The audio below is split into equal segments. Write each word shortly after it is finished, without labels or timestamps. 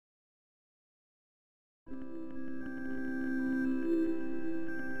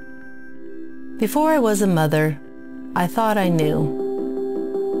Before I was a mother, I thought I knew.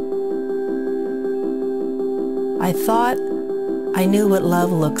 I thought I knew what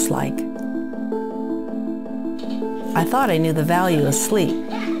love looks like. I thought I knew the value of sleep.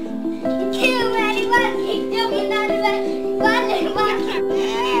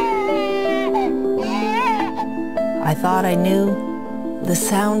 I thought I knew the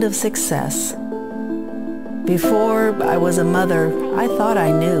sound of success. Before I was a mother, I thought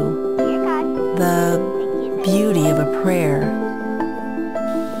I knew the beauty of a prayer,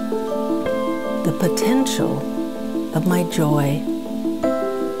 the potential of my joy,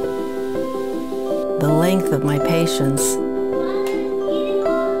 the length of my patience.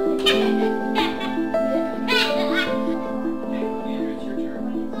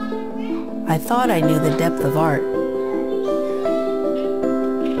 I thought I knew the depth of art.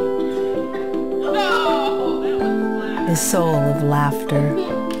 The soul of laughter.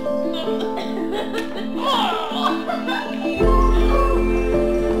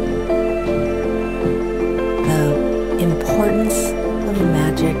 The importance of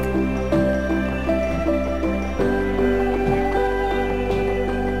magic.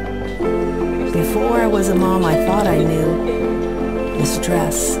 Before I was a mom, I thought I knew the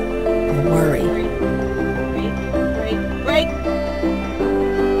stress, the worry,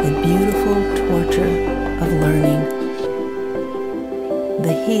 the beautiful torture of learning,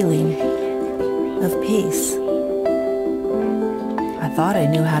 the healing of peace. I thought I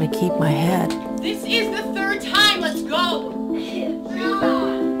knew how to keep my head. This is the third time, let's go!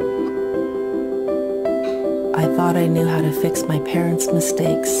 I thought I knew how to fix my parents'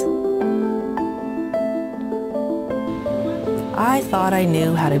 mistakes. I thought I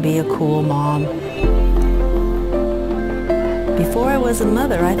knew how to be a cool mom. Before I was a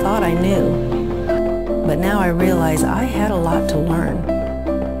mother, I thought I knew. But now I realize I had a lot to learn.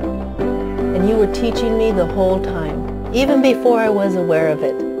 And you were teaching me the whole time, even before I was aware of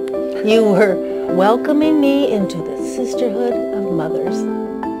it. You were welcoming me into the sisterhood of mothers.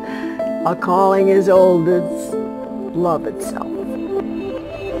 A calling as old as love itself.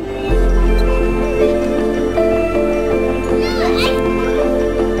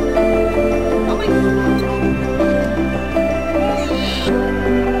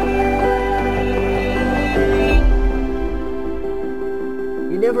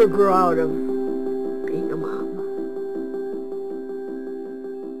 You never grow out of being a mom.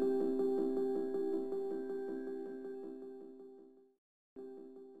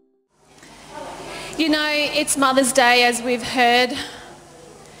 You know, it's Mother's Day, as we've heard.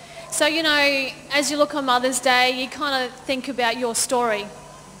 So, you know, as you look on Mother's Day, you kind of think about your story,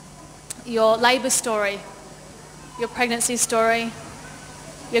 your labour story, your pregnancy story,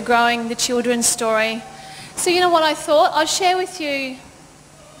 your growing the children's story. So, you know what I thought? I'd share with you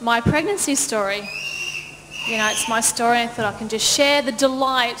my pregnancy story. You know, it's my story. I thought I can just share the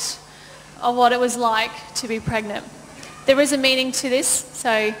delight of what it was like to be pregnant. There is a meaning to this,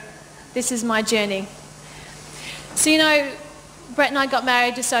 so this is my journey. So, you know, Brett and I got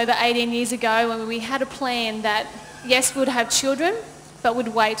married just over 18 years ago, and we had a plan that, yes, we'd have children, but we'd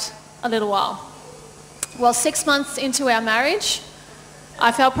wait a little while. Well, 6 months into our marriage,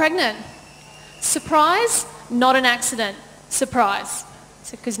 I fell pregnant. Surprise, not an accident. Surprise.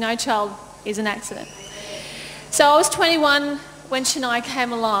 Because no child is an accident. So I was 21 when Shania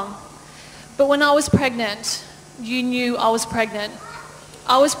came along. But when I was pregnant, you knew I was pregnant.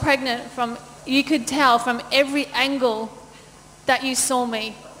 I was pregnant from, you could tell from every angle that you saw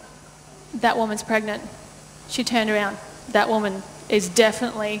me, that woman's pregnant. She turned around. That woman is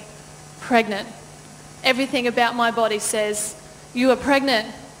definitely pregnant. Everything about my body says, you are pregnant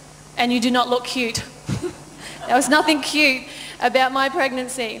and you do not look cute. There was nothing cute about my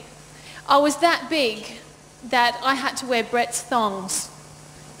pregnancy. I was that big that I had to wear Brett's thongs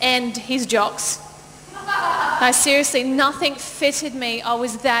and his jocks. No, seriously, nothing fitted me. I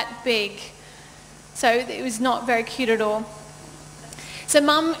was that big. So it was not very cute at all. So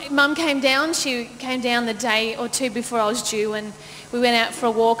Mum came down. She came down the day or two before I was due, and we went out for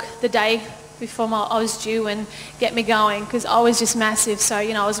a walk the day before I was due and get me going, because I was just massive. So,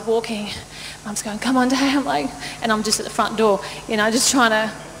 you know, I was walking. Mum's going, come on, Day. I'm like, and I'm just at the front door, you know, just trying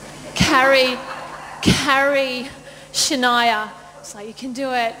to carry Shania. It's like, you can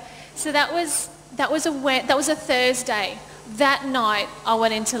do it. So that was a Thursday. That night I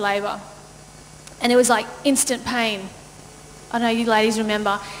went into labour, and it was like instant pain. I know you ladies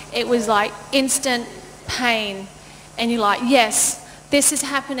remember. It was like instant pain, and you're like, yes, this is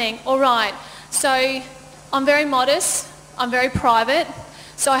happening. All right. So I'm very modest. I'm very private.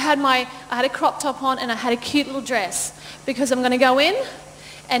 So I had a crop top on, and I had a cute little dress, because I'm going to go in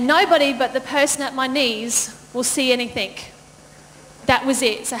and nobody but the person at my knees will see anything. That was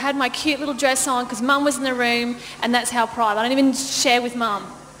it. So I had my cute little dress on because Mum was in the room, and that's how private. I don't even share with Mum.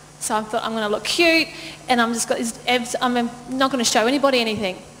 So I thought I'm going to look cute, and I'm just got this, I'm not going to show anybody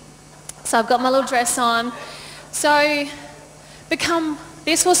anything. So I've got my little dress on. So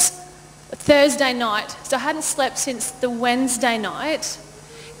this was Thursday night, so I hadn't slept since the Wednesday night.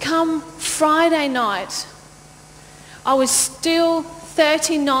 Come Friday night, I was still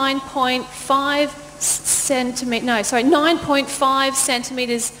 9.5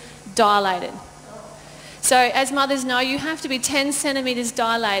 centimetres dilated. So as mothers know, you have to be 10 centimetres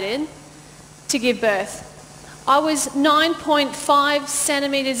dilated to give birth. I was 9.5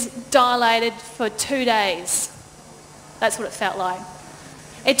 centimetres dilated for 2 days. That's what it felt like.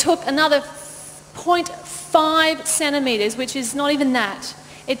 It took another 0.5 centimetres, which is not even that.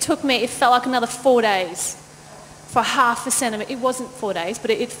 It felt like another 4 days for half a centimetre. It wasn't 4 days,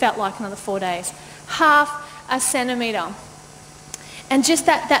 but it felt like another 4 days. Half a centimetre. And just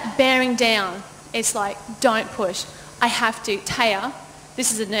that bearing down, it's like, don't push. I have to. Teya,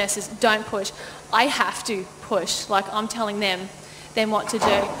 this is the nurses, don't push. I have to push, like I'm telling them what to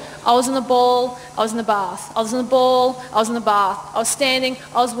do. I was on the ball, I was in the bath. I was on the ball, I was in the bath. I was standing,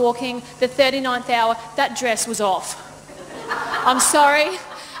 I was walking. The 39th hour, that dress was off. I'm sorry,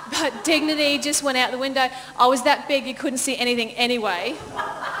 but dignity just went out the window. I was that big you couldn't see anything anyway.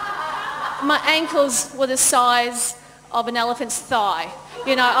 My ankles were the size of an elephant's thigh.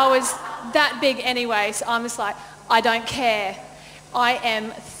 You know, I was that big anyway, so I'm just like, I don't care. I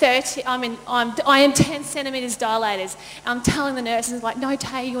am 10 centimetres dilated. I'm telling the nurses, like, no,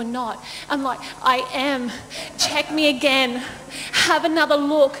 Teya, you're not. I'm like, I am. Check me again. Have another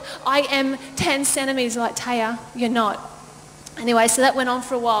look. I am 10 centimetres. Like, Teya, you're not. Anyway, so that went on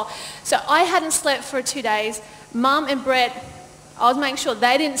for a while. So I hadn't slept for 2 days. Mum and Brett, I was making sure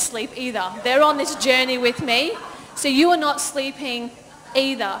they didn't sleep either. They're on this journey with me. So you are not sleeping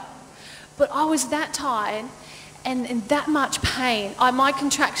either. But I was that tired and in that much pain. My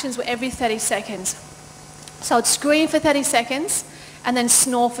contractions were every 30 seconds. So I'd scream for 30 seconds and then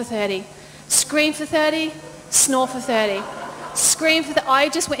snore for 30. Scream for 30, snore for 30. Scream for I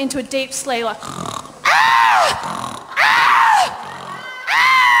just went into a deep sleep like,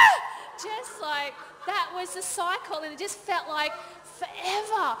 just like, that was the cycle, and it just felt like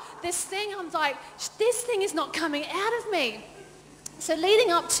forever. This thing, I'm like, this thing is not coming out of me. So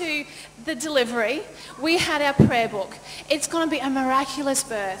leading up to the delivery, we had our prayer book. It's going to be a miraculous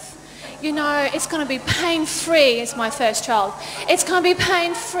birth. You know, it's going to be pain-free. It's my first child. It's going to be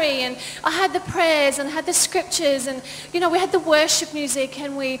pain-free. And I had the prayers and I had the scriptures, and, you know, we had the worship music,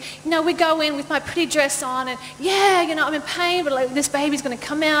 and we go in with my pretty dress on, and, yeah, you know, I'm in pain, but like, this baby's going to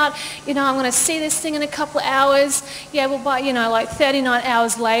come out. You know, I'm going to see this thing in a couple of hours. Yeah, well, by, you know, like 39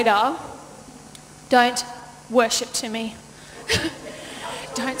 hours later, don't worship to me.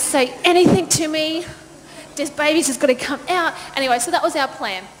 Don't say anything to me. This baby's just got to come out. Anyway, so that was our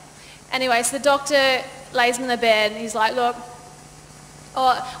plan. Anyway, so the doctor lays me in the bed and he's like, look,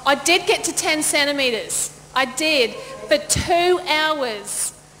 I did get to 10 centimetres. I did. For 2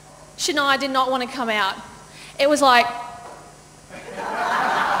 hours, Shania did not want to come out. It was like,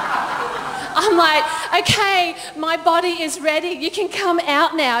 I'm like, okay, my body is ready. You can come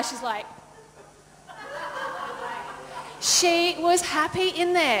out now. She's like, she was happy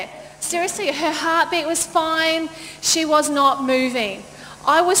in there. Seriously, her heartbeat was fine. She was not moving.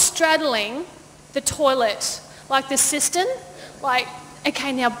 I was straddling the toilet, like the cistern, like,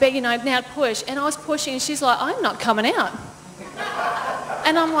 okay, now, you know, now push. And I was pushing, and she's like, I'm not coming out.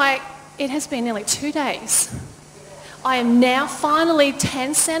 And I'm like, it has been nearly 2 days. I am now finally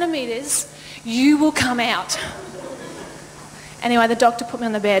 10 centimetres. You will come out. Anyway, the doctor put me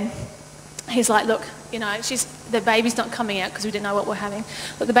on the bed. He's like, look, you know, the baby's not coming out, because we didn't know what we're having.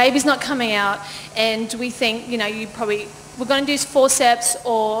 Look, the baby's not coming out, and we think, you know, we're going to do forceps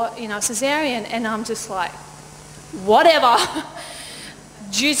or, you know, cesarean. And I'm just like, whatever.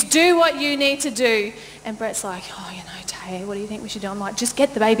 Just do what you need to do. And Brett's like, oh, you know, Teya, what do you think we should do? I'm like, just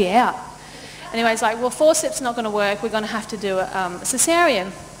get the baby out. Anyway, he's like, well, forceps not going to work. We're going to have to do a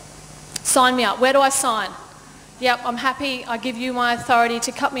cesarean. Sign me up. Where do I sign? Yep, I'm happy. I give you my authority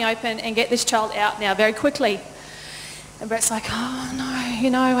to cut me open and get this child out now very quickly. And Brett's like, oh, no,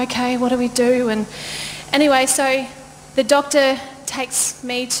 you know, okay, what do we do? And anyway, so the doctor takes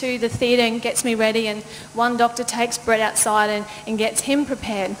me to the theatre and gets me ready, and one doctor takes Brett outside and gets him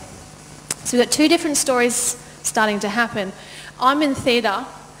prepared. So we've got 2 different stories starting to happen. I'm in theatre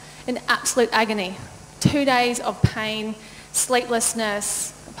in absolute agony. 2 days of pain,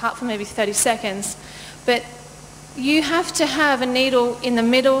 sleeplessness, apart from maybe 30 seconds. But you have to have a needle in the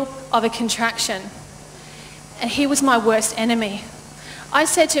middle of a contraction. And he was my worst enemy. I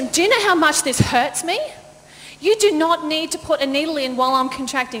said to him, do you know how much this hurts me? You do not need to put a needle in while I'm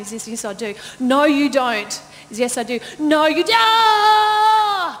contracting. He says, yes, I do. No, you don't. He says, yes, I do. No, you don't.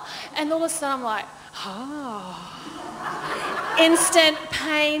 Ah! And all of a sudden I'm like, oh. Instant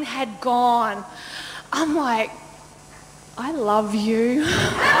pain had gone. I'm like, I love you.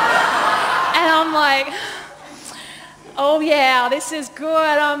 And I'm like, oh yeah, this is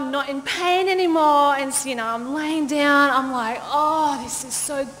good. I'm not in pain anymore. And you know, I'm laying down. I'm like, oh, this is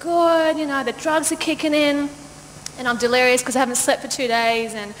so good. You know, the drugs are kicking in. And I'm delirious because I haven't slept for 2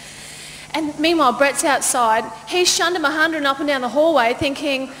 days. And meanwhile, Brett's outside. He's shunned him 100 up and down the hallway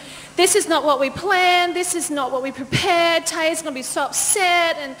thinking, this is not what we planned. This is not what we prepared. Taya's going to be so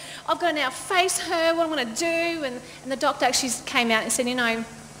upset. And I've got to now face her. What am I going to do? And the doctor actually came out and said, you know,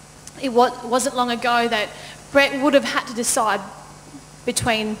 it wasn't long ago that Brett would have had to decide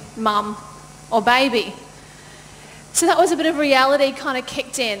between mum or baby. So that was a bit of reality kind of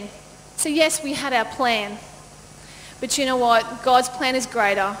kicked in. So yes, we had our plan. But you know what? God's plan is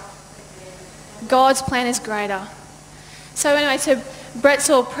greater. God's plan is greater. So anyway, so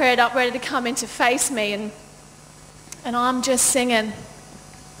Brett's all prayed up, ready to come in to face me. And I'm just singing.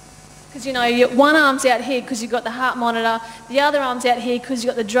 Because, you know, one arm's out here because you've got the heart monitor. The other arm's out here because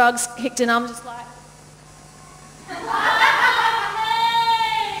you've got the drugs kicked in. I'm just like...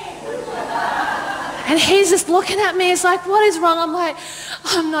 And he's just looking at me. He's like, what is wrong? I'm like,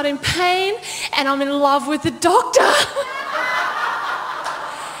 I'm not in pain and I'm in love with the doctor.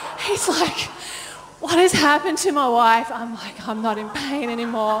 He's like, what has happened to my wife? I'm like, I'm not in pain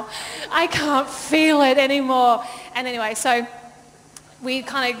anymore. I can't feel it anymore. And anyway, so we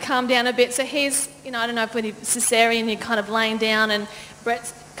kind of calmed down a bit. So he's, you know, I don't know if when he's cesarean, you're kind of laying down and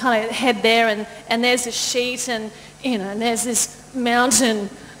Brett's kind of head there and there's a sheet and, you know, and there's this mountain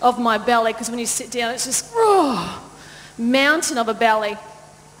of my belly because when you sit down, it's just, mountain of a belly.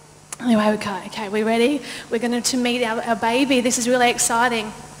 Anyway, okay, we ready? We're going to meet our baby. This is really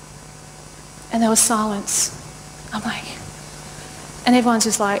exciting. And there was silence. I'm like, and everyone's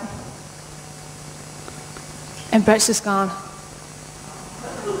just like, and Brett's just gone.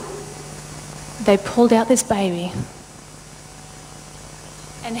 They pulled out this baby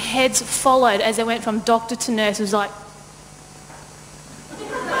and heads followed as they went from doctor to nurse. It was like,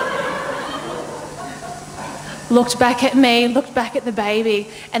 looked back at me, looked back at the baby,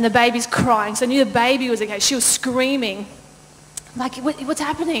 and the baby's crying. So I knew the baby was okay. She was screaming. I'm like, what's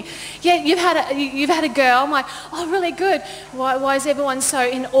happening? Yeah, you've had a girl. I'm like, oh, really good. Why is everyone so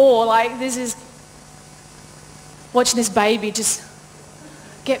in awe? Like, this is watching this baby just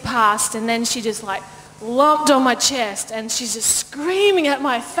get past, and then she just like lumped on my chest, and she's just screaming at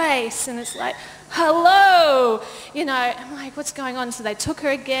my face, and it's like, hello, you know. I'm like, what's going on? So they took her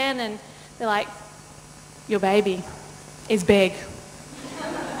again, and they're like, your baby is big.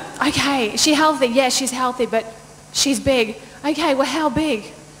 Okay, is she healthy? Yeah, she's healthy, but she's big. Okay, well, how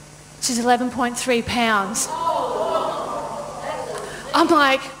big? She's 11.3 pounds. I'm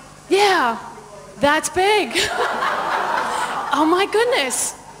like, yeah, that's big. Oh my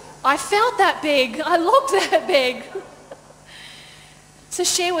goodness, I felt that big. I looked that big. So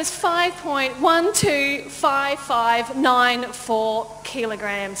she was 5.125594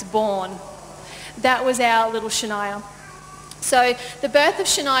 kilograms born. That was our little Shania. So the birth of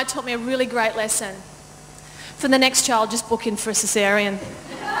Shania taught me a really great lesson. For the next child, just book in for a cesarean.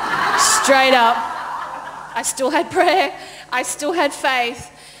 Straight up. I still had prayer. I still had faith.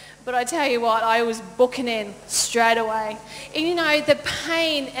 But I tell you what, I was booking in straight away. And you know, the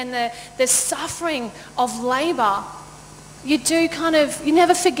pain and the suffering of labour, you do kind of, you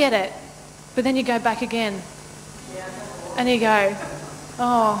never forget it. But then you go back again. And you go,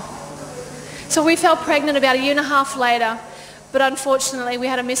 oh. So we fell pregnant about 1.5 years later, but unfortunately we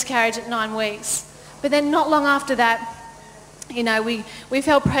had a miscarriage at 9 weeks. But then not long after that, you know, we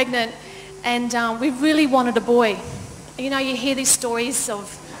fell pregnant and we really wanted a boy. You know, you hear these stories of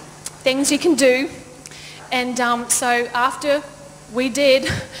things you can do. And so after we did,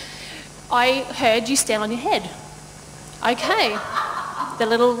 I heard you stand on your head. Okay, the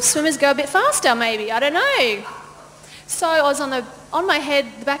little swimmers go a bit faster maybe, I don't know. So I was on my head,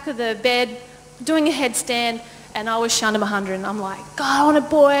 the back of the bed, doing a headstand, and I was shunned 100, and I'm like, God, I want a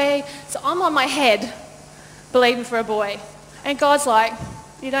boy. So I'm on my head, believing for a boy. And God's like,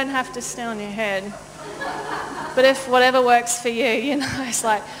 you don't have to stand on your head. But if whatever works for you, you know, it's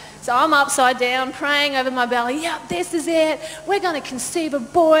like, so I'm upside down, praying over my belly, yep, this is it. We're going to conceive a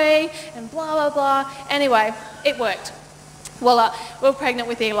boy, and blah, blah, blah. Anyway, it worked. Well, we were pregnant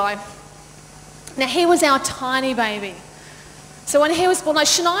with Eli. Now, he was our tiny baby. So when he was born, like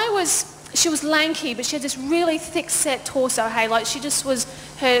Shania she was lanky, but she had this really thick set torso, hey, like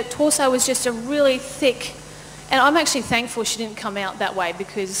her torso was just a really thick, and I'm actually thankful she didn't come out that way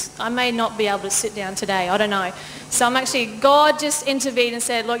because I may not be able to sit down today, I don't know. So God just intervened and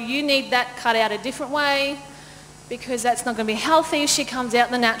said, look, you need that cut out a different way because that's not going to be healthy if she comes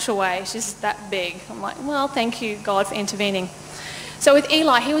out the natural way. She's that big. I'm like, well, thank you, God, for intervening. So with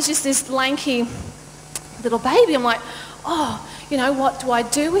Eli, he was just this lanky little baby. I'm like, oh, you know, what do I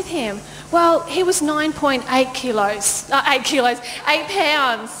do with him? Well, he was 9.8 kilos, 8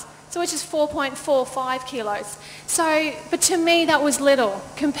 pounds, so which is 4.45 kilos. So, but to me that was little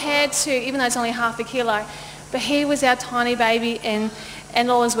compared to, even though it's only half a kilo, but he was our tiny baby and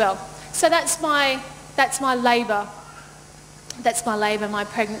all as well. So that's my labour. That's my labour, my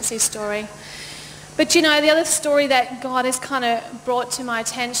pregnancy story. But you know, the other story that God has kind of brought to my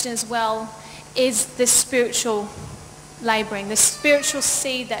attention as well is the spiritual labouring, the spiritual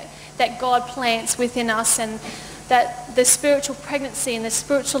seed that God plants within us, and that the spiritual pregnancy and the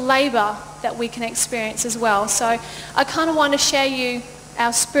spiritual labour that we can experience as well. So I kind of want to share you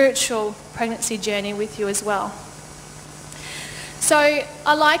our spiritual pregnancy journey with you as well. So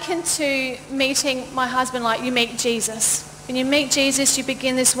I liken to meeting my husband like you meet Jesus. When you meet Jesus, you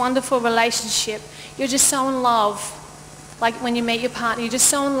begin this wonderful relationship. You're just so in love. Like when you meet your partner, you're just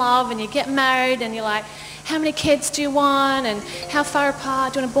so in love, and you get married and you're like, how many kids do you want, and how far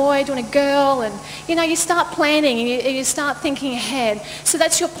apart, do you want a boy, do you want a girl, and you know, you start planning and you start thinking ahead. So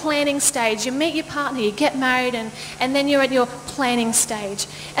that's your planning stage. You meet your partner, you get married, and then you're at your planning stage.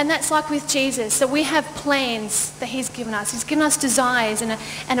 And that's like with Jesus. So we have plans that he's given us. He's given us desires and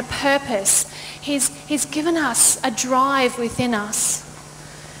a purpose. He's given us a drive within us.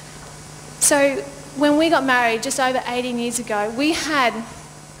 So when we got married just over 18 years ago, we had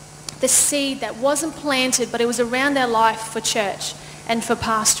the seed that wasn't planted, but it was around our life for church and for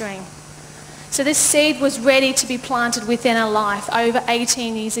pastoring. So this seed was ready to be planted within our life over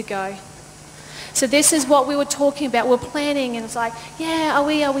 18 years ago. So this is what we were talking about. We're planning, and it's like, yeah, are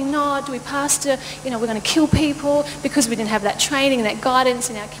we not? Do we pastor? You know, we're going to kill people because we didn't have that training and that guidance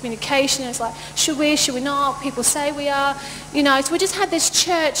in our communication. It's like, should we not? People say we are. You know, so we just had this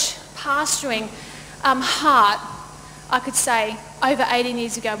church pastoring heart, I could say, over 18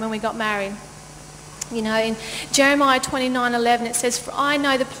 years ago when we got married. You know, in Jeremiah 29:11 it says, for I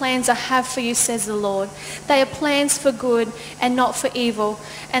know the plans I have for you, says the Lord. They are plans for good and not for evil,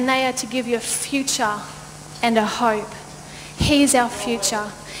 and they are to give you a future and a hope. He is our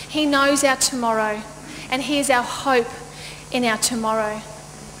future. He knows our tomorrow, and he is our hope in our tomorrow.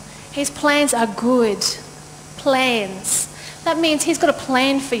 His plans are good plans. That means he's got a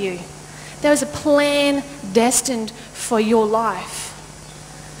plan for you. There is a plan destined for your life.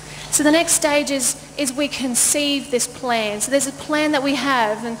 So the next stage is we conceive this plan. So there's a plan that we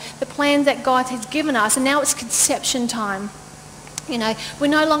have, and the plan that God has given us, and now it's conception time. You know, we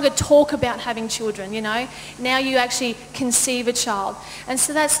no longer talk about having children, you know. Now you actually conceive a child. And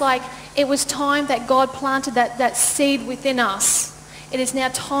so that's like, it was time that God planted that seed within us. It is now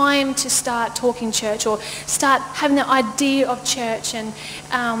time to start talking church, or start having the idea of church, and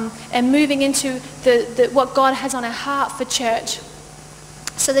moving into what God has on our heart for church.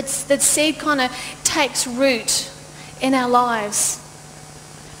 So that seed kind of takes root in our lives.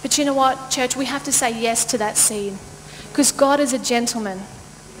 But you know what, church? We have to say yes to that seed, because God is a gentleman.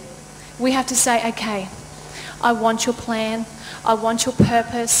 We have to say, okay, I want your plan. I want your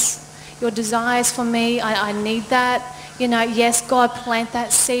purpose, your desires for me. I need that. You know, yes, God, plant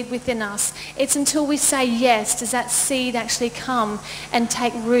that seed within us. It's until we say yes does that seed actually come and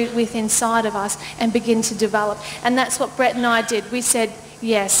take root within inside of us and begin to develop. And that's what Brett and I did. We said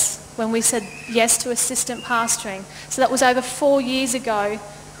yes when we said yes to assistant pastoring. So that was over 4 years ago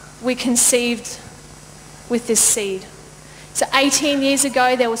we conceived with this seed. So 18 years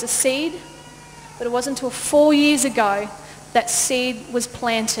ago there was a seed, but it wasn't until 4 years ago that seed was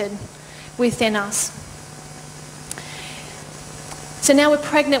planted within us. So now we're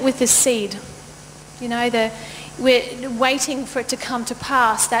pregnant with this seed. You know, we're waiting for it to come to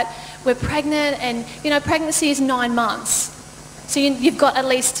pass, that we're pregnant, and, you know, pregnancy is 9 months. So you've got at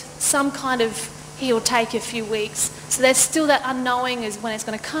least some kind of, it'll take a few weeks. So there's still that unknowing is when it's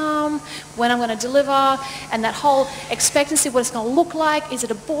going to come, when I'm going to deliver, and that whole expectancy, what it's going to look like. Is it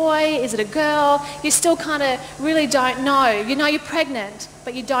a boy? Is it a girl? You still kind of really don't know. You know you're pregnant,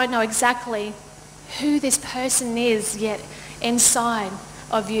 but you don't know exactly who this person is yet inside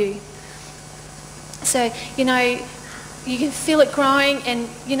of you. So, you know, you can feel it growing, and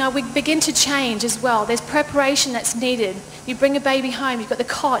we begin to change as well. There's preparation that's needed. You bring a baby home, you've got the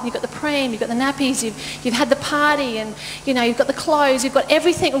cot, you've got the pram, you've got the nappies, you've had the party, and you've got the clothes, you've got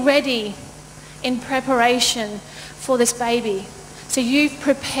everything ready in preparation for this baby. So you've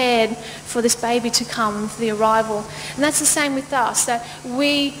prepared for this baby to come, for the arrival. And that's the same with us, that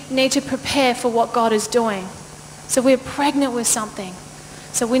we need to prepare for what God is doing. So we're pregnant with something.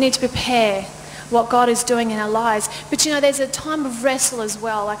 So we need to prepare what God is doing in our lives. But there's a time of wrestle as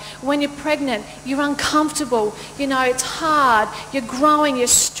well. Like when you're pregnant, you're uncomfortable. It's hard. You're growing, you're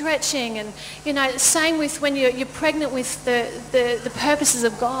stretching. And, same with when you're pregnant with the purposes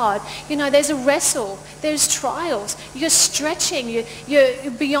of God. There's a wrestle. There's trials. You're stretching.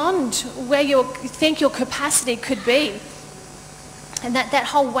 You're beyond where you think your capacity could be. And that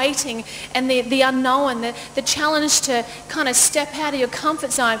whole waiting and the unknown, the challenge to kind of step out of your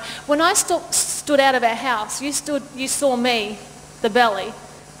comfort zone. When I stood out of our house, you saw me, the belly,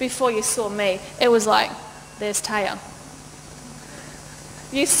 before you saw me. It was like, there's Teya.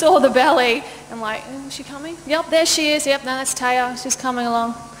 You saw the belly and like, is she coming? Yep, there she is. Yep, no, that's Teya. She's coming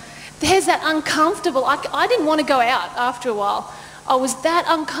along. There's that uncomfortable. I didn't want to go out after a while. I was that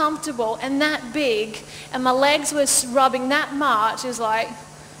uncomfortable and that big, and my legs were rubbing that much. It was like,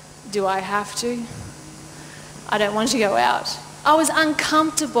 do I have to? I don't want to go out. I was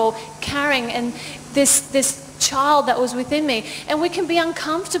uncomfortable carrying and this child that was within me. And we can be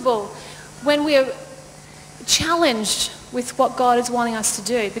uncomfortable when we're challenged with what God is wanting us to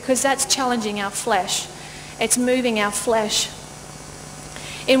do, because that's challenging our flesh. It's moving our flesh.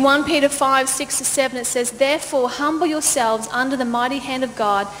 In 1 Peter 5, 6-7 it says, "Therefore humble yourselves under the mighty hand of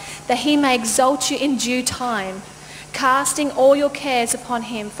God, that he may exalt you in due time, casting all your cares upon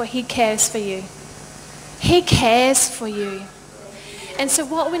him, for he cares for you." He cares for you. And so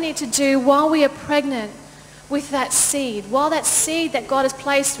what we need to do while we are pregnant with that seed, while that seed that God has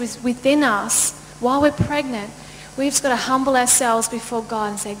placed within us, while we're pregnant, we've just got to humble ourselves before God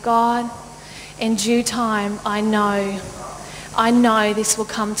and say, God, in due time, I know this will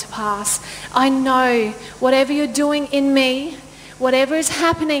come to pass. I know whatever you're doing in me, whatever is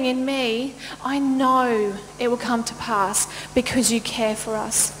happening in me, I know it will come to pass because you care for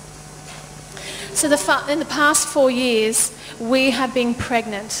us. So in the past 4 years, we have been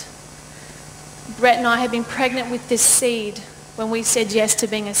pregnant. Brett and I have been pregnant with this seed when we said yes to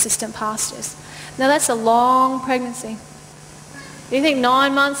being assistant pastors. Now that's a long pregnancy. Do you think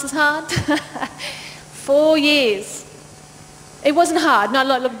 9 months is hard? 4 years. It wasn't hard. No,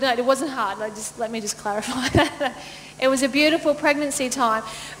 it wasn't hard. Let me just clarify that. It was a beautiful pregnancy time.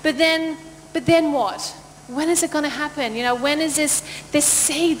 But then what? When is it going to happen? When is this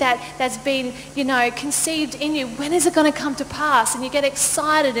seed that's been, conceived in you, when is it going to come to pass? And you get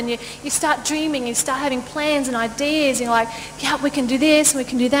excited and you start dreaming, you start having plans and ideas. And you're like, yeah, we can do this and we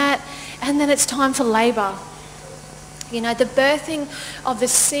can do that. And then it's time for labour. The birthing of the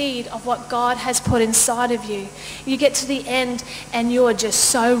seed of what God has put inside of you. You get to the end and you're just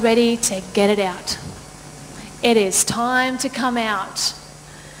so ready to get it out. It is time to come out.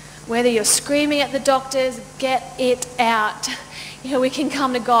 Whether you're screaming at the doctors, get it out. We can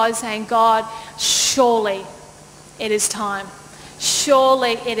come to God saying, God, surely it is time.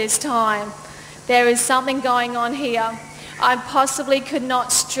 Surely it is time. There is something going on here. I possibly could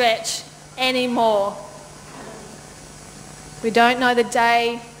not stretch anymore. We don't know the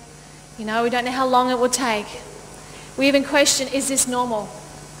day, we don't know how long it will take. We even question, is this normal?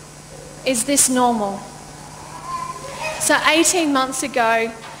 Is this normal? So 18 months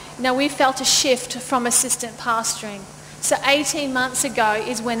ago, we felt a shift from assistant pastoring. So 18 months ago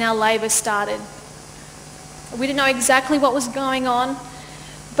is when our labour started. We didn't know exactly what was going on,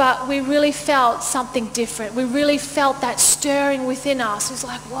 but we really felt something different. We really felt that stirring within us. It was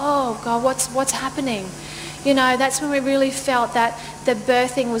like, whoa, God, what's happening? That's when we really felt that the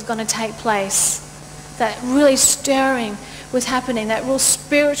birthing was going to take place. That really stirring was happening, that real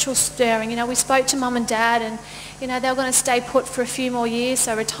spiritual stirring. We spoke to Mum and Dad and, they were going to stay put for a few more years,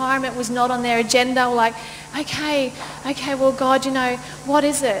 so retirement was not on their agenda. We're like, okay, well, God, what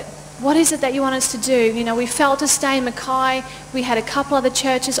is it? What is it that you want us to do? We felt to stay in Mackay. We had a couple other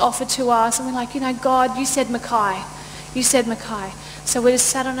churches offered to us, and we're like, God, you said Mackay. You said Mackay. So we just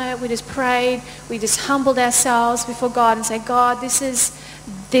sat on it, we just prayed, we just humbled ourselves before God and said, God, this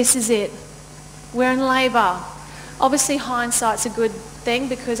is it. We're in labour. Obviously hindsight's a good thing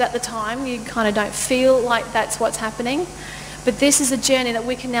because at the time you kind of don't feel like that's what's happening. But this is a journey that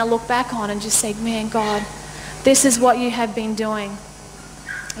we can now look back on and just say, man, God, this is what you have been doing.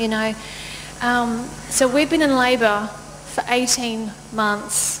 So we've been in labour for 18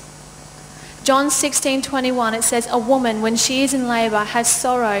 months. John 16:21, it says, a woman, when she is in labour, has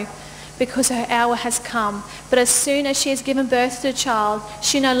sorrow because her hour has come. But as soon as she has given birth to a child,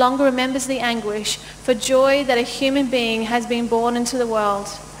 she no longer remembers the anguish for joy that a human being has been born into the world.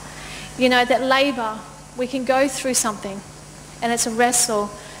 You know, that labour, we can go through something, and it's a wrestle,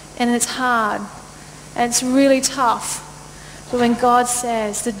 and it's hard, and it's really tough. But when God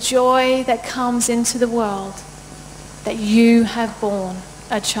says the joy that comes into the world, that you have born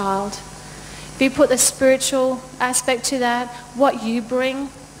a child. If you put the spiritual aspect to that, what you bring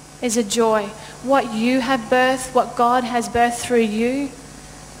is a joy. What you have birthed, what God has birthed through you,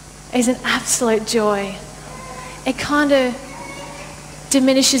 is an absolute joy. It kind of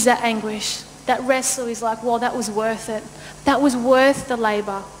diminishes that anguish. That wrestle is like, well, that was worth it. That was worth the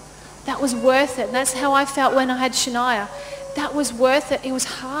labour. That was worth it. And that's how I felt when I had Shania. That was worth it. It was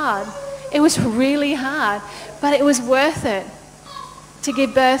hard. It was really hard. But it was worth it to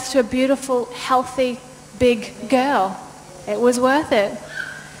give birth to a beautiful, healthy, big girl. It was worth it.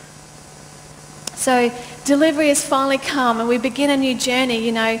 So delivery has finally come and we begin a new journey,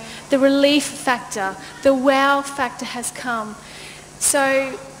 you know. The relief factor, the wow factor has come.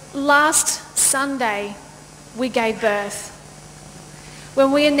 So last Sunday, we gave birth.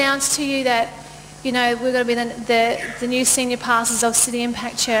 When we announced to you that, you know, we're going to be the new senior pastors of City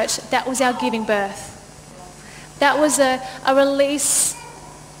Impact Church, that was our giving birth. That was a release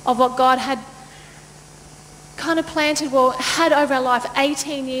of what God had kind of planted, well, had over our life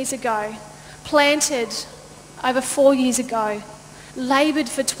 18 years ago, planted over 4 years ago, laboured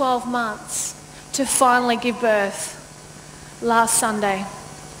for 12 months to finally give birth last Sunday.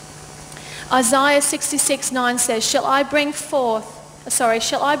 Isaiah 66:9 says, shall I bring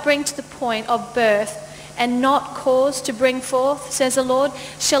to the point of birth and not cause to bring forth, says the Lord?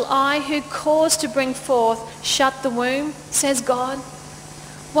 Shall I who cause to bring forth shut the womb, says God?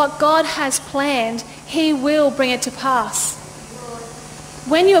 What God has planned, he will bring it to pass.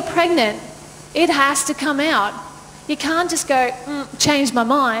 When you're pregnant, it has to come out. You can't just go, change my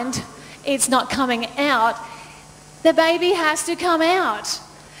mind, it's not coming out. The baby has to come out.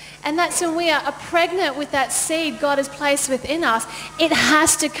 And that's when we are pregnant with that seed God has placed within us. It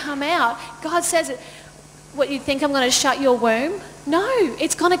has to come out. God says it. What, you think I'm going to shut your womb? No,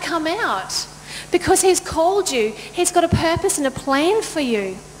 it's going to come out. Because he's called you. He's got a purpose and a plan for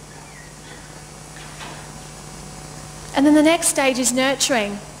you. And then the next stage is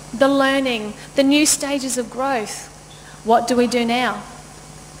nurturing, the learning, the new stages of growth. What do we do now?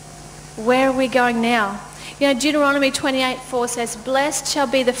 Where are we going now? You know, Deuteronomy 28:4 says, blessed shall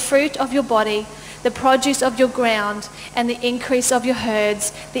be the fruit of your body, the produce of your ground, and the increase of your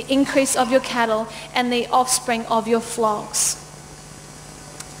herds, the increase of your cattle, and the offspring of your flocks.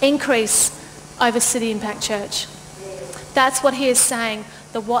 Increase over City Impact Church. That's what he is saying.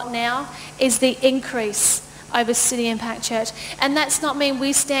 The what now is the increase over City Impact Church. And that's not mean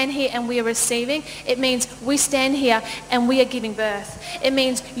we stand here and we are receiving. It means we stand here and we are giving birth. It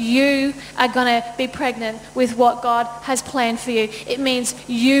means you are going to be pregnant with what God has planned for you. It means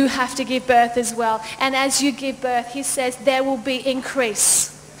you have to give birth as well. And as you give birth, he says there will be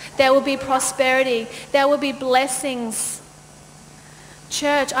increase. There will be prosperity. There will be blessings.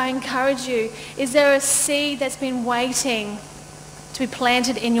 Church, I encourage you, is there a seed that's been waiting to be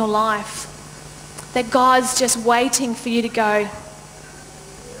planted in your life? That God's just waiting for you to go,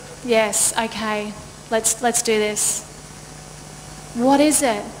 yes, okay, let's do this. What is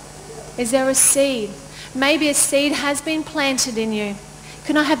it? Is there a seed? Maybe a seed has been planted in you.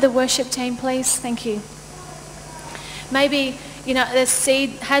 Can I have the worship team, please? Thank you. Maybe, you know, the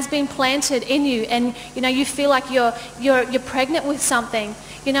seed has been planted in you and, you know, you feel like you're pregnant with something.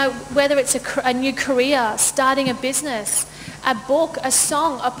 You know, whether it's a new career, starting a business, a book, a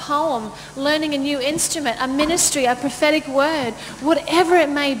song, a poem, learning a new instrument, a ministry, a prophetic word, whatever it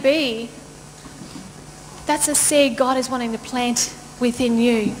may be, that's a seed God is wanting to plant within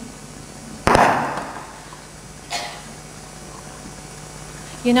you.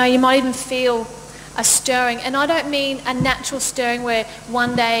 You know, you might even feel a stirring, and I don't mean a natural stirring where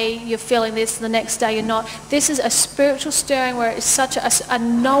one day you're feeling this and the next day you're not. This is a spiritual stirring where it's such a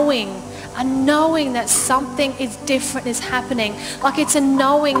knowing that something is different is happening. Like it's a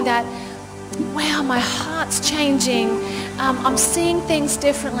knowing that, wow, my heart's changing. I'm seeing things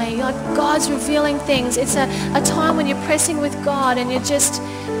differently. Like God's revealing things. It's a time when you're pressing with God and you're just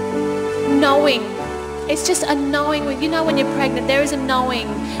knowing. It's just a knowing. You know, when you're pregnant, there is a knowing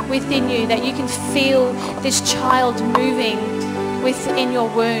within you that you can feel this child moving within your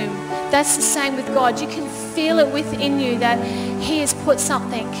womb. That's the same with God. You can feel it within you that he has put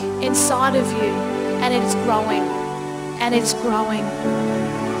something inside of you and it is growing and it's growing.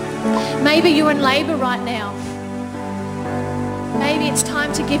 Maybe you're in labor right now. Maybe it's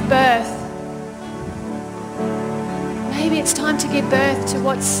time to give birth. Maybe it's time to give birth to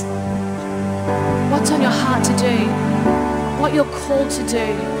what's on your heart to do, what you're called to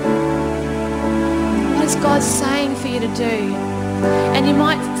do. What is God saying for you to do? And you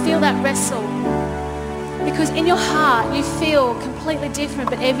might feel that wrestle because in your heart you feel completely different,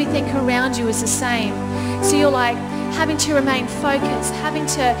 but everything around you is the same. So you're like having to remain focused, having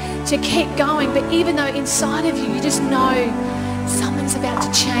to keep going, but even though inside of you just know something's about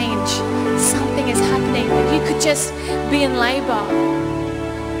to change, something is happening, but you could just be in labor.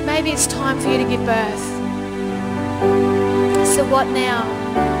 Maybe it's time for you to give birth. So what now?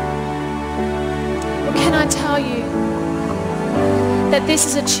 Well, can I tell you that this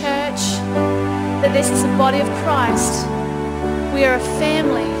is a church, that this is the body of Christ. We are a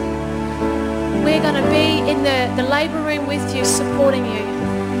family. We're going to be in the labor room with you, supporting you.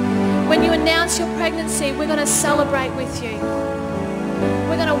 When you announce your pregnancy, we're going to celebrate with you.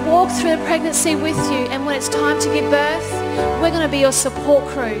 We're going to walk through the pregnancy with you, and when it's time to give birth, we're going to be your support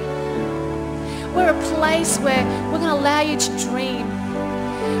crew. We're a place where we're going to allow you to dream.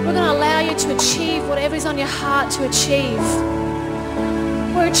 We're going to allow you to achieve whatever is on your heart to achieve.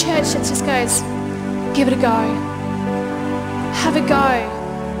 We're a church that just goes, give it a go. Have a go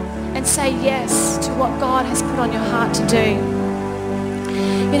and say yes to what God has put on your heart to do.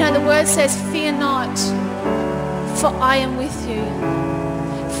 You know, the word says, fear not, for I am with you.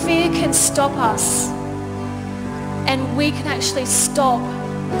 Fear can stop us, and we can actually stop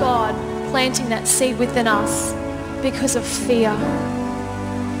God planting that seed within us because of fear.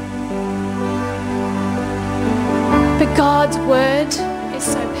 But God's word is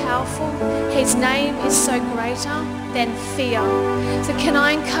so powerful. His name is so greater than fear. So can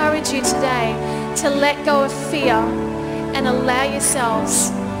I encourage you today to let go of fear and allow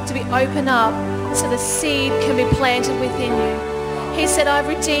yourselves to be open up so the seed can be planted within you. He said, I've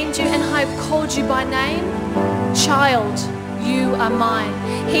redeemed you and I've called you by name. Child, you are mine.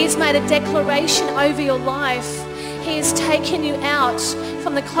 He has made a declaration over your life. He has taken you out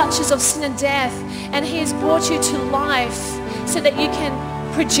from the clutches of sin and death, and He has brought you to life so that you can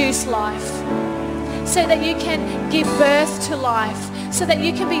produce life, so that you can give birth to life, so that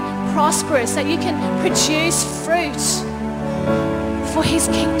you can be prosperous, that you can produce fruit for His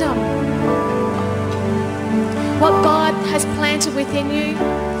kingdom. What God has planted within you,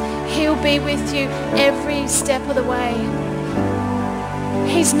 He'll be with you every step of the way.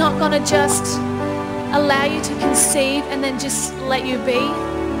 He's not going to just allow you to conceive and then just let you be.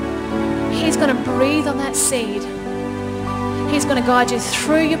 He's going to breathe on that seed. He's going to guide you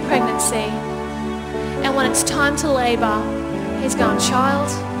through your pregnancy. And when it's time to labor, He's going, child,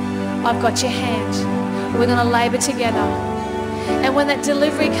 I've got your hand. We're going to labor together. And when that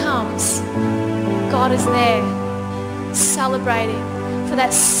delivery comes, God is there celebrating for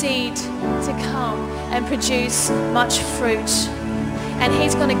that seed to come and produce much fruit. And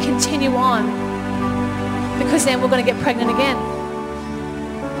He's going to continue on, because then we're going to get pregnant again.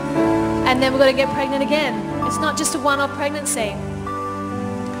 And then we're going to get pregnant again. It's not just a one-off pregnancy.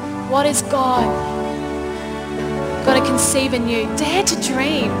 What is God going to conceive in you? Dare to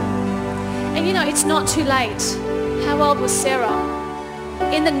dream. And you know, it's not too late. How old was Sarah?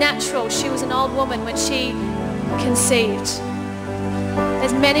 In the natural, she was an old woman when she conceived.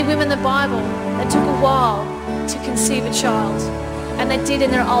 There's many women in the Bible that took a while to conceive a child, and they did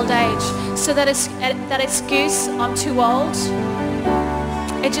in their old age. So that excuse, I'm too old,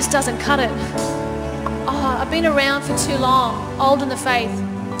 it just doesn't cut it. Oh, I've been around for too long, old in the faith.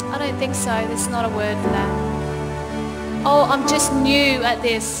 I don't think so. There's not a word for that. Oh, I'm just new at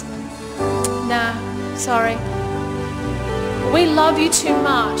this. Nah, sorry. We love you too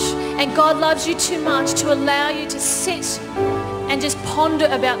much, and God loves you too much to allow you to sit and just ponder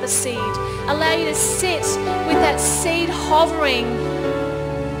about the seed. Allow you to sit with that seed hovering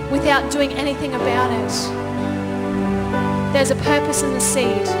without doing anything about it. There's a purpose in the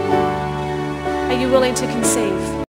seed. Are you willing to conceive?